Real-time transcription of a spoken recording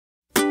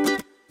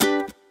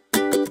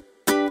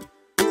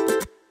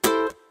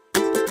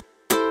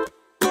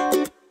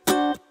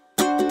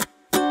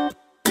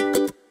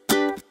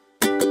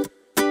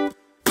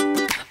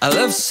I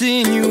love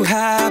seeing you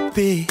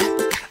happy.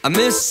 I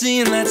miss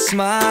seeing that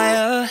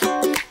smile.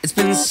 It's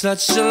been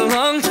such a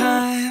long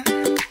time.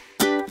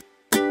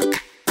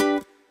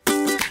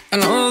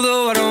 And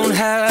although I don't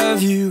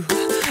have you,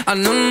 I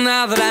know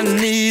now that I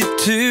need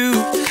to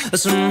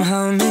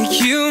somehow make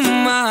you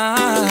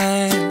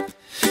mine.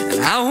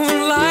 And I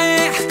won't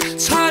lie,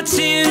 it's hard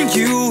seeing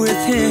you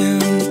with him,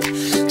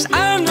 'cause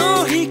I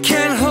know he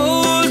can't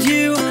hold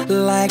you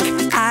like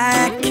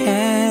I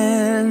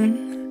can.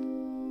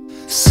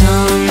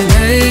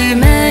 Someday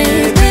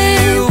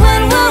maybe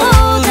when we're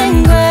old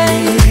and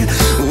gray,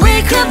 we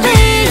could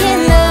be in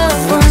love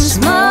once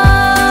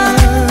more.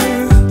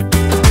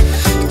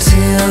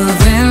 Till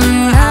then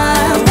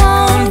I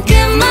won't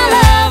give my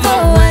love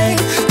away.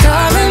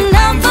 Darling,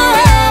 I'm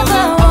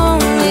forever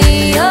only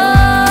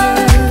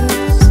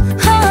yours.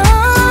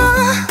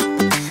 Oh,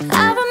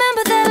 I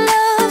remember that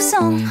love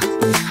song.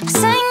 I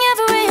sang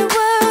every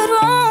word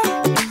wrong,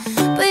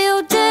 but you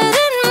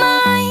didn't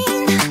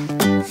mind.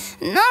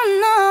 No,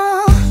 no.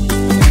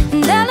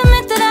 And I'll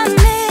admit that I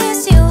miss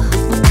you,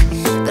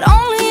 but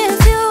only if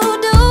you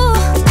do,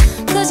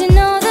 'cause you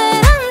know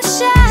that I'm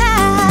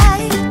shy.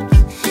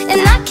 And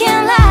I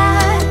can't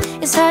lie,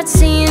 it's hard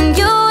seeing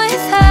you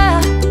with her,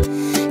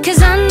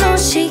 'cause I know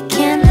she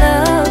can't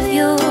love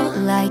you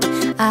like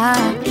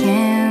I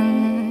can.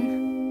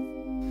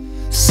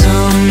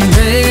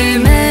 Someday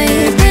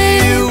maybe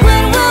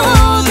when we're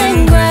old and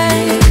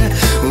gray,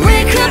 we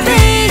could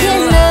be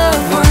in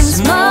love once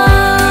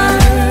more.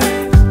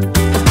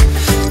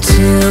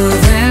 Till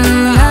then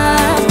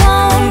I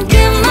won't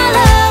give my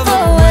love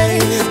away.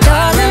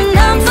 Darling,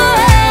 I'm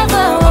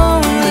forever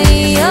only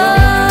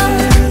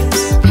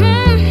yours.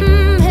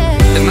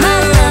 If my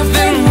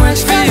loving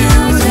works for you,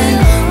 then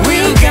we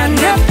got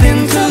nothing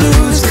to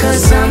lose,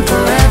 'cause I'm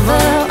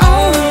forever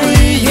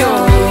only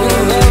yours.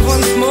 Love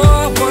once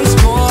more, once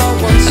more,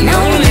 once more. No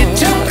need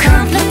to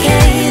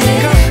complicate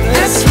it.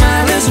 That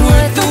smile is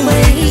worth the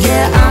wait.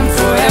 Yeah, I'm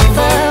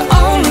forever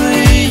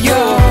only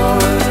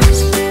yours.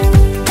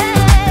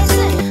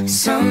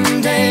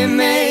 Someday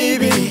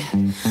maybe,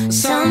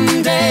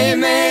 someday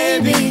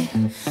maybe,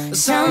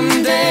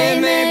 someday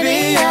maybe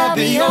I'll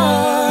be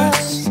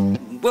yours.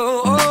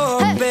 Whoa, oh,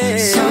 babe.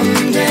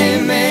 Someday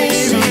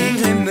maybe,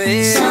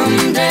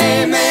 someday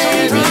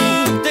maybe,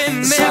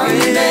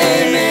 someday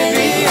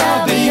maybe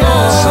I'll be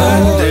yours.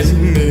 Someday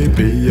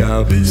maybe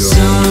I'll be yours.